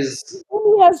son is...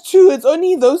 Mpumi has 2. It's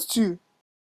only those 2.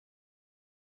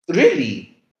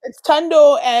 Really? It's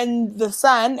Tando and the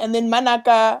son, and then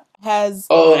Manaka has...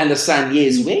 Oh, and the son,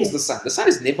 yes. Where is the son? The son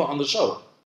is never on the show.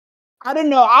 I don't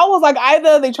know. I was like,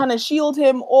 either they're trying to shield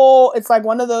him, or it's like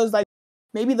one of those, like,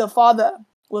 maybe the father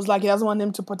was like, he doesn't want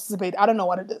him to participate. I don't know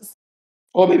what it is.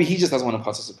 Or maybe he just doesn't want to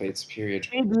participate, period.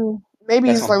 Maybe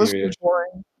he's like, this is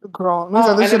boring. Girl.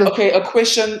 A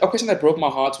question that broke my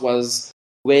heart was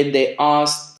when they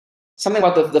asked something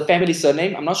about the family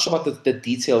surname. I'm not sure about the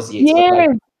details yet. Yeah. But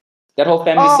like, that whole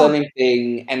family surname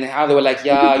thing, and how they were like,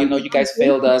 yeah, you guys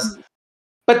failed us.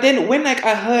 But then when, like,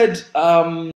 I heard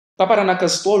Papa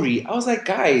Ranaka's story, I was like,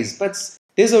 guys, but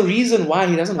there's a reason why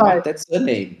he doesn't want that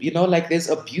surname. Like, there's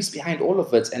abuse behind all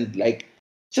of it. And, like,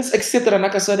 just accept the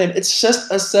Ranaka surname. It's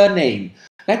just a surname.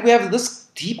 Like, we have this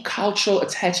deep cultural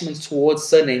attachment towards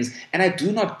surnames, and I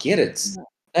do not get it.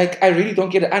 Like, I really don't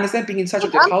get it. I understand being in touch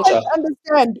with their culture. I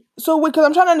understand. So, because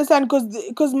I'm trying to understand,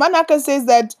 because Manaka says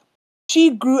that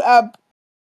she grew up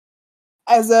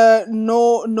as a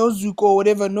Nozuko,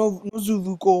 whatever,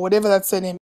 Nozuvuko, whatever that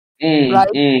surname, right?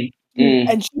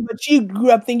 And she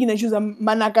grew up thinking that she was a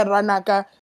Manaka Ranaka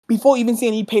before even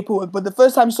seeing any paperwork. But the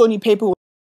first time she saw any paperwork,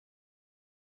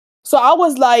 so I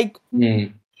was like,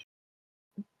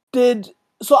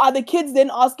 so are the kids then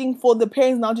asking for the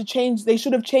parents now to change? They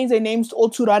should have changed their names to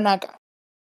Ranaka.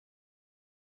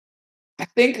 I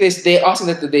think they're asking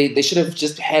that they should have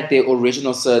just had their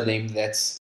original surname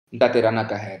that the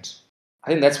Ranaka had. I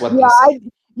think that's what they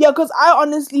said. Because I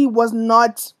honestly was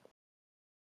not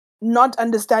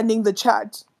understanding the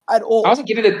chat at all. I wasn't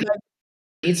giving the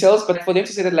details, but for them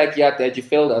to say that, like, yeah, Dad, you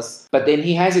failed us, but then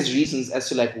he has his reasons as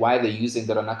to, like, why they're using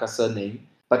the Ranaka surname,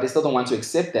 but they still don't want to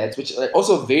accept that, which are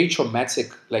also very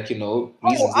traumatic, like, reasons.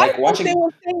 Like, watching... They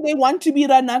were saying they want to be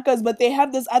Ranakas, but they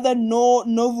have this other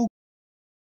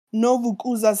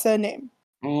Novukuza surname.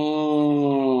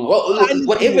 Well,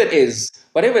 whatever it is,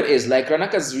 like,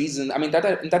 Ranaka's reason, I mean,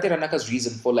 Tate Ranaka's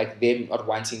reason for, like, them not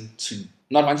wanting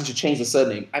to change the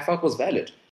surname, I felt was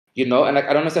valid, and, like,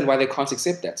 I don't understand why they can't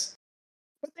accept that.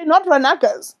 But they're not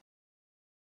Ranakas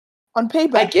on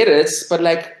paper. I get it, but,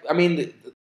 like, I mean,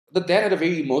 the dad had a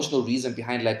very emotional reason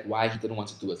behind, like, why he didn't want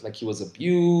to do it. Like, he was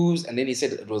abused, and then he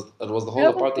said it was the whole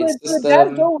apartheid system. The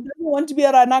dad doesn't want to be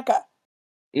a Ranaka.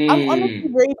 I'm honestly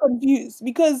very confused,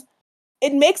 because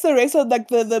it makes the rest of like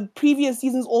the previous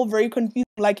seasons all very confusing,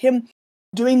 like him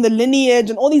doing the lineage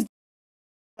and all these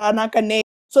Ranaka names.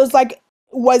 So it's like,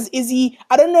 is he?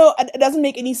 I don't know. It doesn't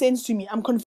make any sense to me. I'm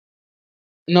confused.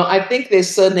 No, I think their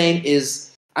surname is.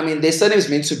 I mean, their surname is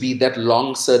meant to be that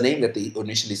long surname that they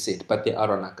initially said, but they are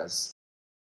Ranakas.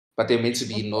 But they're meant to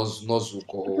be Nozuko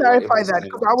or clarify that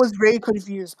because I was very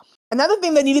confused. Another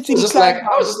thing that needed to be clarified.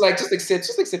 I was just like, just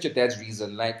accept your dad's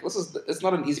reason. Like, it's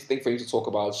not an easy thing for you to talk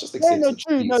about. Just accept it.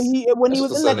 True. Please. No, when he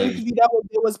was in that interview,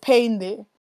 there was pain there.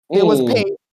 There was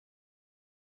pain.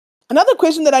 Another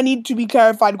question that I need to be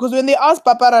clarified, because when they asked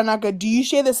Papa Ranaka, do you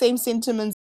share the same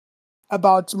sentiments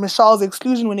about Michelle's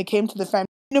exclusion when it came to the family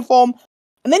uniform?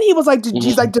 And then he was like,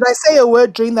 he's like, did I say a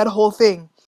word during that whole thing?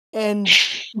 And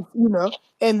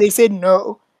and they said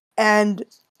no. And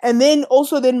then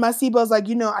also Masiba was like,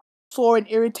 I saw an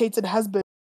irritated husband.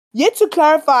 Yet to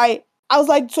clarify, I was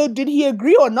like, so did he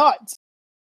agree or not?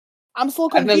 I'm so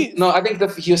confused. I think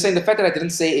he was saying the fact that I didn't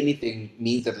say anything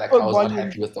means that like I was not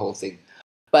happy with the whole thing.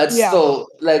 But still,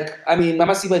 like, I mean,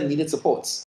 Mama Siba needed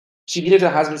support. She needed her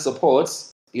husband's support,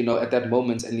 at that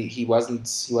moment, and he wasn't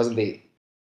there.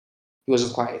 He was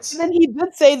just quiet. And then he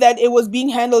did say that it was being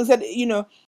handled.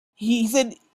 He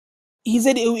said, he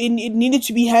said it needed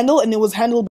to be handled, and it was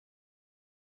handled.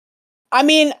 I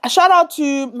mean, shout out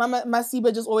to Mama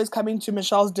Masiba just always coming to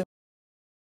Michelle's defense.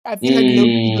 I feel like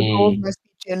the girls must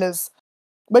be jealous.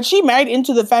 But she married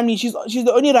into the family. She's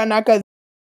the only Ranaka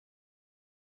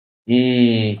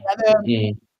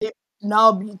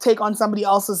now take on somebody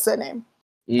else's surname.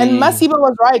 And Masiba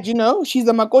was right, she's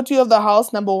the Makoti of the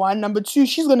house, number one. Number two,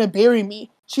 she's gonna bury me.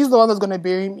 She's the one that's gonna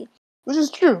bury me, which is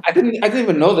true. I didn't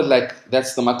even know that like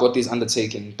that's the Makoti's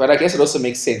undertaking, but I guess it also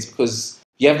makes sense because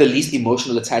you have the least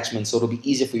emotional attachment, so it'll be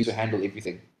easier for you to handle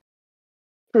everything.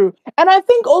 True. And I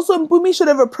think also Mpumi should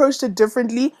have approached it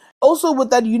differently, also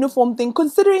with that uniform thing,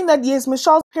 considering that, yes,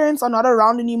 Michelle's parents are not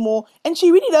around anymore, and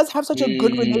she really does have such a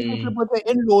good relationship with her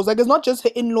in-laws. Like, it's not just her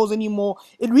in-laws anymore.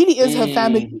 It really is her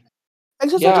family. Like,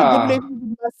 she's such a good relationship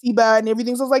with Masiba and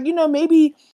everything. So it's like,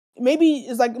 maybe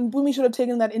it's like Mpumi should have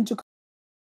taken that into.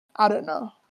 I don't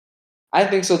know. I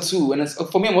think so too. And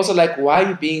for me, I'm also like, why are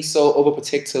you being so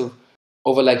overprotective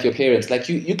over like your parents? Like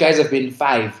you guys have been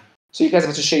 5. So you guys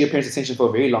have to share your parents' attention for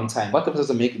a very long time. What difference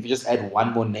does it make if you just add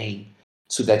one more name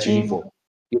to that uniform?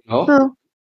 True.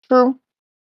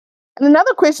 And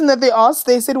another question that they asked,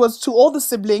 they said, was to all the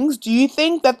siblings, do you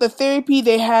think that the therapy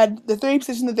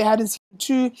session that they had in season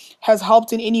 2 has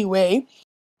helped in any way?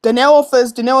 Danelle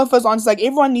first answers, like,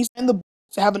 everyone needs to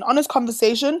have an honest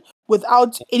conversation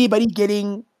without anybody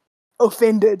getting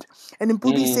offended. And then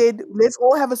Mpumi said, let's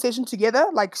all have a session together.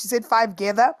 Like she said, 5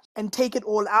 together and take it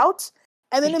all out.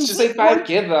 And then she said 5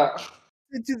 together.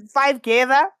 5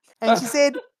 together. And she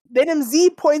said, then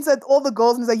MZ points at all the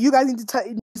girls and he's like, you guys need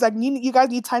to you guys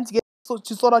need time to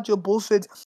sort out your bullshit.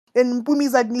 And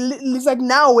Mpumi's like, it's like,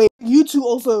 now wait, you two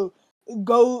also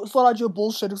go sort out your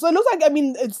bullshit. So it looks like, I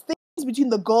mean, it's things between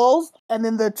the girls and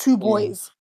then the 2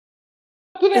 boys.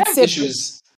 Do they have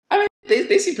issues? I mean,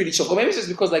 they seem pretty chill. Or maybe it's just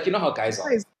because, like, you know how guys are.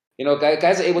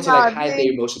 Guys are able to like hide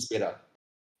their emotions better.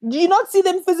 Do you not see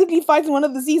them physically fight in one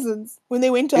of the seasons when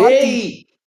they went to Hey!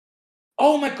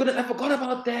 Oh my goodness, I forgot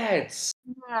about that.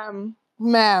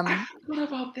 Ma'am. I forgot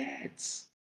about that.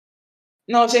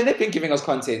 No, Shane, they've been giving us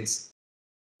content.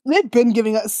 They've been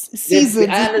giving us seasons.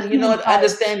 I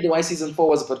understand why season 4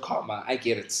 was a bit calmer. I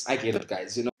get it,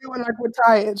 guys. They were like, we're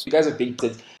tired. You guys have been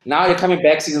tired. Now you're coming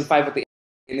back season 5 with the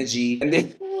energy. And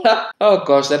then, oh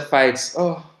gosh, that fight.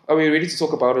 Oh, are we ready to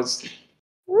talk about it?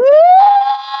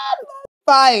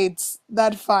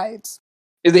 That fight.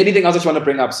 Is there anything else that you want to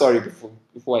bring up? Sorry,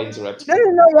 before I interrupt you.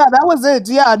 No, yeah, that was it.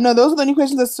 Yeah, no, those are the only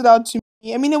questions that stood out to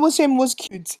me. I mean, it was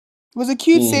cute. It was a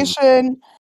cute session.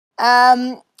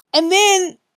 And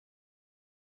then,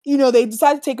 they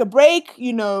decided to take a break,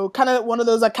 kind of one of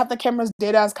those, like, cut the cameras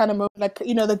dead ass kind of moment. Like,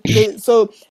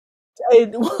 so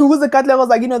it was the cut levels,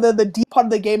 like, the deep part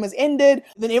of the game has ended.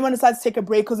 Then everyone decides to take a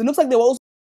break because it looks like they were also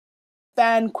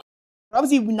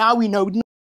obviously now we know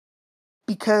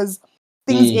because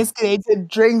things escalated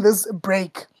during this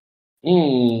break.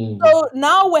 So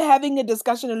now we're having a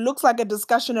discussion. It looks like a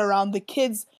discussion around the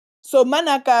kids. So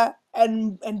Manaka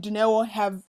and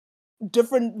Dineo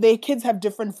their kids have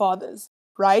different fathers,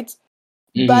 right?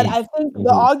 But I think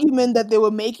the argument that they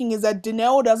were making is that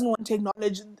Dineo doesn't want to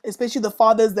acknowledge, especially the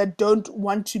fathers that don't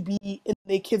want to be in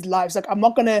their kids' lives. Like,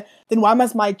 then why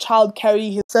must my child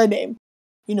carry his surname?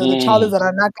 The child is a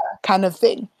Ranaka kind of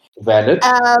thing. Valid.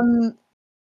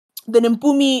 Then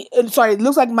Mpumi, it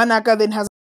looks like Manaka then has,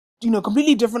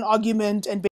 completely different argument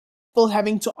and still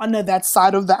having to honor that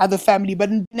side of the other family.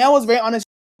 But Dineo was very honest.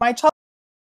 My child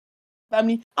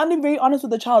family. I'm being very honest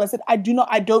with the child. I said, I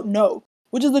don't know,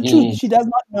 which is the truth. She does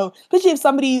not know. Especially if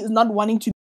somebody is not wanting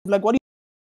to, like, what do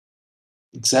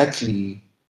you... Exactly.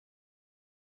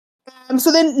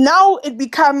 So then now it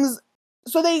becomes,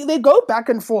 so they go back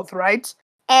and forth, right?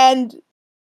 And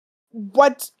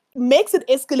what makes it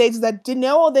escalate is that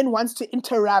Dineo then wants to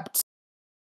interrupt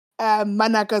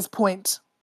Manaka's point.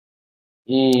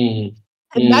 And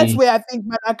that's where I think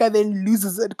Manaka then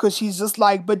loses it, because she's just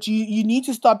like, but you need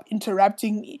to stop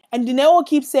interrupting me. And Dineo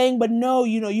keeps saying, but no,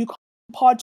 you can't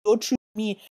impart your truth to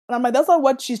me. And I'm like, that's not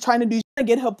what she's trying to do. She's trying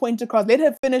to get her point across. Let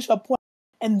her finish her point,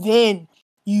 and then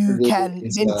you can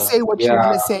then say what you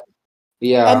want to say.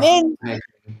 Yeah. And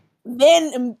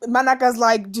then Manaka's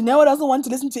like, Dineo doesn't want to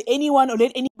listen to anyone or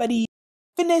let anybody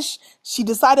finish. She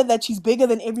decided that she's bigger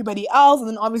than everybody else. And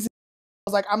then obviously I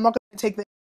was like, I'm not going to take the,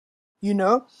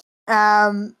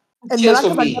 and tears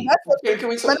for me. The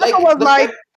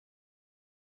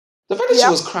fact that she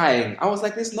was crying, I was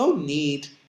like, there's no need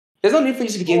for you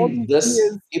to be getting this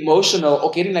emotional or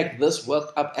getting like this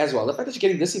worked up as well. The fact that you're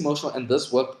getting this emotional and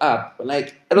this worked up,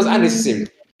 like, it was unnecessary.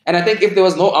 And I think if there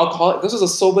was no alcohol, if this was a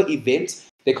sober event,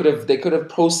 they could have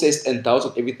processed and dealt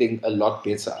with everything a lot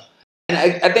better. And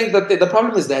I think that the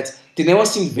problem is that Dineo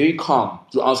seemed very calm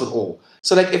throughout it all.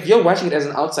 So, like, if you're watching it as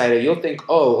an outsider, you'll think,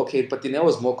 oh, okay, but Dineo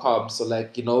is more calm, so,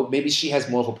 like, maybe she has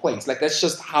more of a point. Like, that's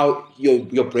just how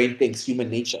your brain thinks, human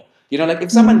nature. Like,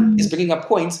 if someone is bringing up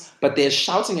points, but they're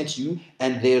shouting at you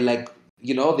and they're like,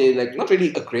 they're like not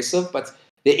really aggressive, but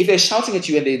if they're shouting at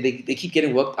you and they keep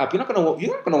getting worked up, you're not gonna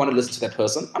want to listen to that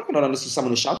person. I'm gonna want to listen to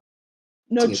someone who shouts.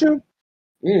 No, true.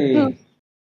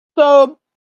 So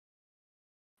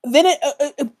then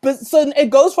it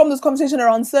goes from this conversation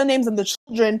around surnames and the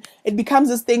children. It becomes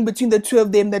this thing between the two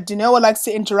of them that Dineo likes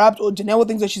to interrupt, or Dineo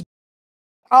thinks that she's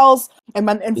else. And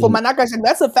for Manaka, she's like,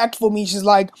 that's a fact for me. She's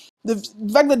like, the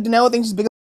fact that Dineo thinks she's bigger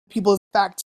than people is a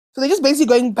fact. So they're just basically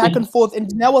going back and forth. And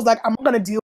Dineo was like, I'm not gonna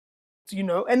deal with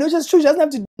it, and which is true. She doesn't have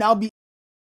to now be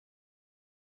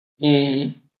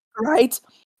right.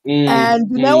 And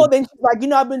Dineo then she's like,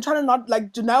 I've been trying to not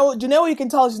like Dineo. You can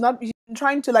tell she's been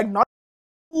trying to like not.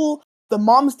 The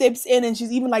mom steps in and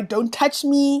she's even like, don't touch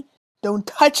me. Then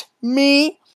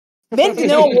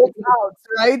Dineo walks out,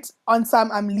 right? On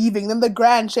some, I'm leaving. Then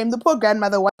the poor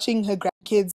grandmother watching her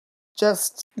grandkids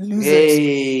just lose it.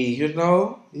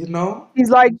 He's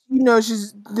like,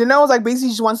 Dineo was like,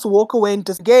 basically she wants to walk away and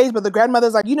disengage, but the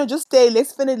grandmother's like, just stay,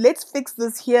 let's fix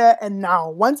this here and now.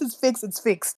 Once it's fixed, it's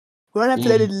fixed. We don't have to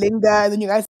let it linger, and then you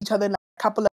guys see each other in like a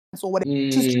couple of months or whatever.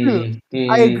 Which is true.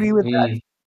 I agree with that.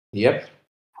 Yep.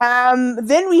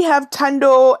 Then we have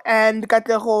Tando and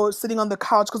Katlego sitting on the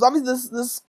couch, because obviously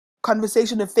this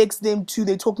conversation affects them too.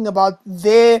 They're talking about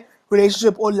their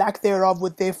relationship or lack thereof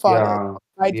with their father,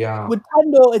 right? Yeah. With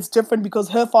Tando, it's different because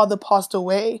her father passed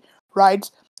away, right?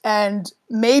 And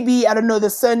maybe, I don't know,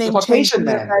 the surname changed.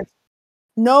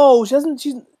 No, she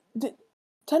doesn't.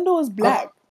 Tando is black.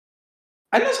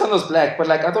 I know Tando's black, but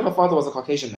like, I thought her father was a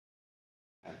Caucasian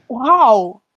man.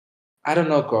 Wow. I don't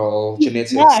know, girl.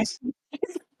 Genetics.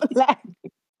 Black.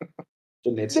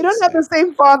 Genetics. They don't have the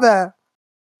same father.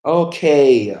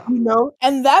 Okay.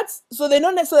 And that's, so they're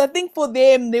not necessarily, I think for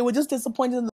them, they were just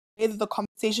disappointed in the way that the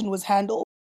conversation was handled.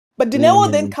 But Dineo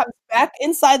then comes back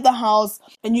inside the house,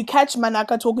 and you catch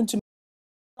Manaka talking to me,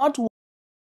 not,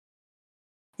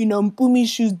 Mpumi's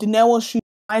shoes, Dineo's shoes,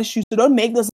 my shoes, so don't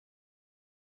make this.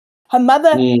 Her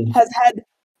mother has had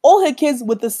all her kids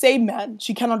with the same man.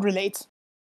 She cannot relate.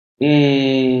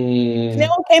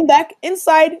 Dineo came back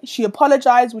inside, she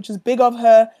apologized, which is big of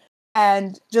her.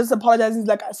 And just apologizing,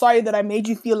 like, sorry that I made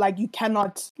you feel like you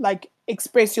cannot like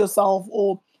express yourself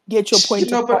or get your point.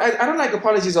 But I don't like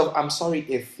apologies of I'm sorry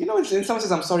if. In some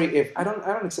sense I'm sorry if. I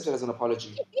don't accept it as an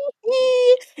apology.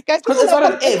 Because it's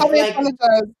not an if. Like,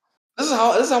 this is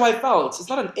how I felt. It's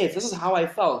not an if. This is how I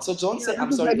felt. So don't say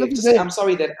I'm sorry if. Just say I'm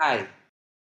sorry that I.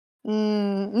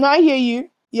 No, I hear you.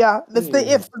 Yeah, that's the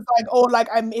if. It's like, oh, like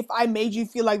if I made you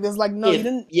feel like this, like no, you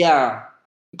didn't. Yeah.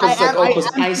 Because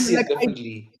I see it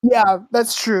differently. Yeah,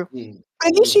 that's true.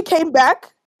 At least she came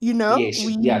back, we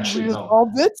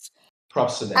resolved it.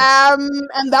 Props to that.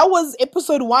 And that was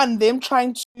episode 1, them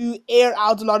trying to air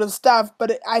out a lot of stuff,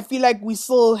 but I feel like we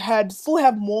still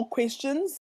have more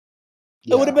questions.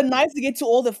 It would have been nice to get to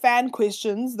all the fan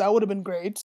questions. That would have been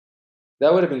great.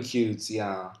 That would have been cute,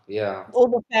 yeah. All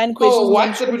the fan questions. Oh,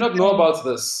 why did we not know about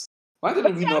this? Why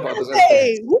didn't we know about this?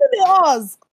 Who did they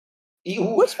ask?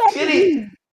 Which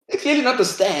fan? Clearly not the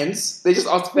stands. They just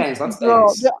asked fans, not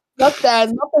stands. No, not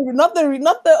stands. Not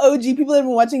the OG people that have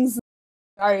been watching.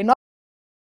 Sorry, not.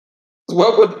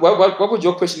 What would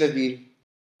your question have been?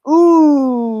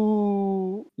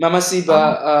 Ooh. Mama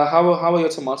Siba, how are your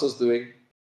tomatoes doing?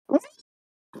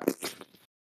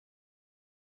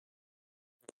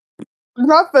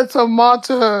 Not the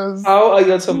tomatoes. How are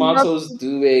your tomatoes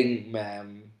doing,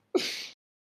 ma'am?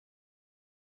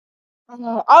 I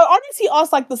honestly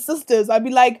ask like the sisters. I'd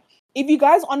be like, if you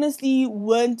guys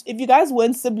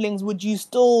weren't siblings, would you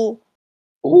still?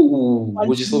 Ooh,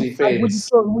 would you still be friends?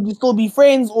 Would you still be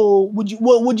friends, or would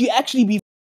you actually be?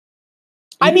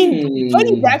 I mean,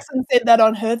 Tony Braxton said that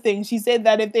on her thing. She said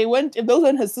that if those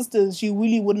weren't her sisters, she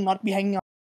really would not be hanging out.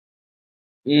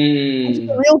 She's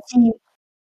a real team.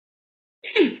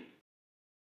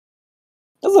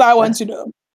 That's what I want to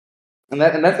know. And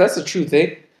that's the truth,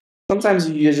 eh? Sometimes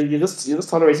you just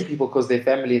tolerate people because they're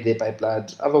family, they're by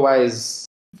blood. Otherwise,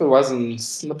 if it wasn't,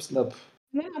 snip.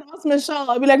 Yeah, I'd ask Michelle.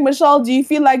 I'd be like, Michelle, do you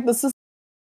feel like the sister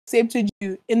accepted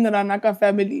you in the Ranaka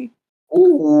family?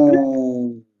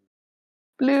 Ooh.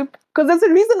 Bloop. Because there's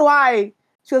a reason why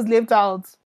she was left out.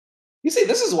 You see,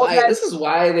 this is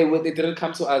why they didn't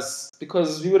come to us,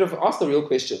 because we would have asked the real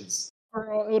questions.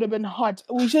 Girl, it would have been hot.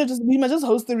 We must just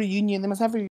host the reunion. They must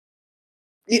have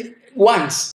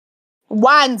Once.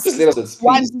 Once,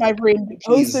 my friend. Please.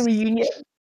 Host the reunion.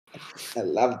 I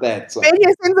love that. So, any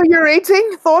sense of your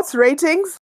rating? Thoughts,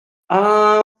 ratings?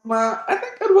 I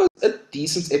think it was a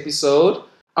decent episode.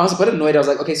 I was a bit annoyed. I was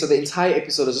like, okay, so the entire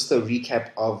episode is just a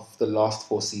recap of the last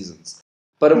 4 seasons.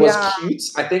 But it was cute.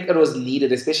 I think it was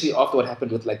needed, especially after what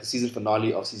happened with like the season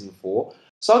finale of season 4.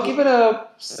 So I'll give it a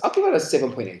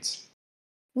 7.8.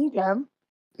 Okay.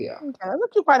 Yeah. Okay, that's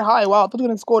actually quite high. Wow, I thought you were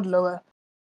gonna score scored lower.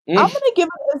 I'm gonna give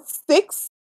it a 6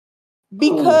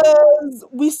 because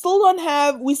we still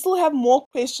have more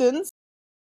questions.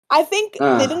 I think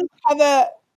they didn't cover.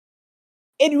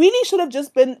 It really should have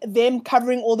just been them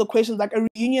covering all the questions, like a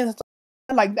reunion and stuff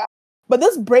like that. But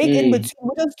this break in between,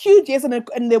 which was cute, yes,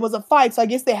 and there was a fight, so I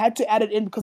guess they had to add it in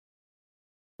because,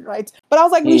 right? But I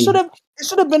was like, it should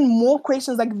have been more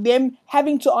questions, like them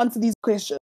having to answer these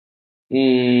questions. I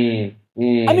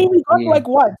mean, we got like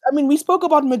what? I mean, we spoke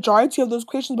about majority of those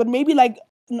questions, but maybe like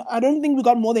I don't think we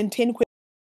got more than 10 questions.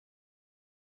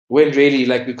 When really,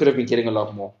 like, we could have been getting a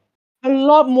lot more. A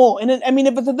lot more. And I mean,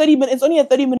 if it's a 30-minute, it's only a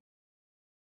 30-minute.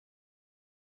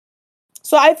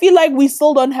 So I feel like we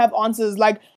still don't have answers.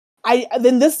 Like,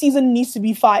 then this season needs to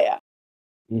be fire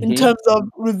in terms of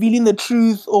revealing the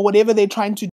truth or whatever they're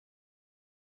trying to do.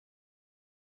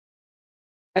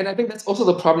 And I think that's also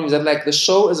the problem, is that like the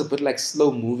show is a bit like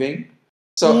slow moving.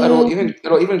 So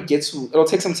it'll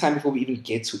take some time before we even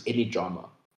get to any drama.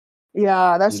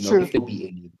 Yeah, that's true. If there'll be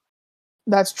any.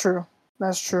 That's true.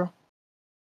 So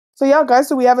yeah, guys,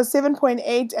 so we have a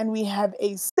 7.8 and we have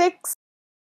a 6.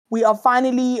 We are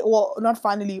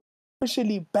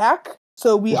officially back.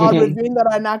 So we are reviewing the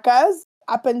Ranakas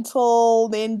up until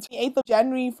then, 28th of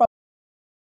January. From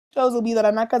shows will be the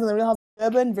Ranakas and the Real House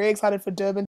of Durban. Very excited for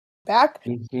Durban back.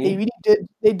 They really did.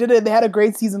 They did it. They had a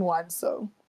great season 1. So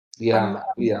I'm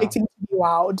expecting to be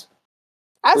wowed.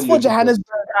 As for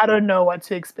Johannesburg, I don't know what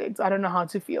to expect. I don't know how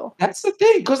to feel. That's the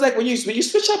thing, because like when you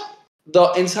switch up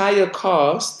the entire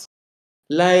cast,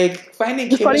 like finding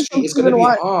chemistry is going to be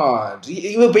hard.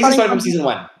 We're basically starting from season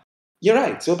 1. You're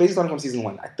right. So we're basically starting from season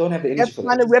 1. I don't have the energy for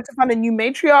that. We have to find a new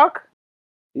matriarch.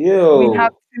 Yo. We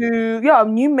have to,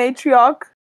 new matriarch,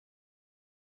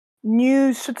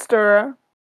 new shit stirrer.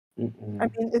 I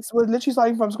mean, we're literally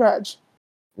starting from scratch.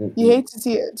 You hate to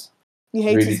see it. You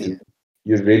hate to see it.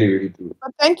 You really, really do.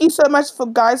 But thank you so much for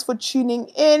tuning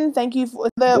in. Thank you for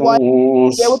with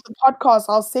the podcast.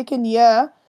 Our second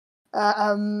year.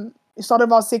 Start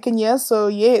of our second year. So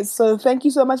yes. So thank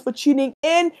you so much for tuning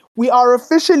in. We are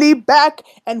officially back,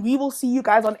 and we will see you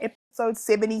guys on episode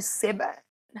 77.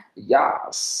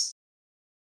 Yes.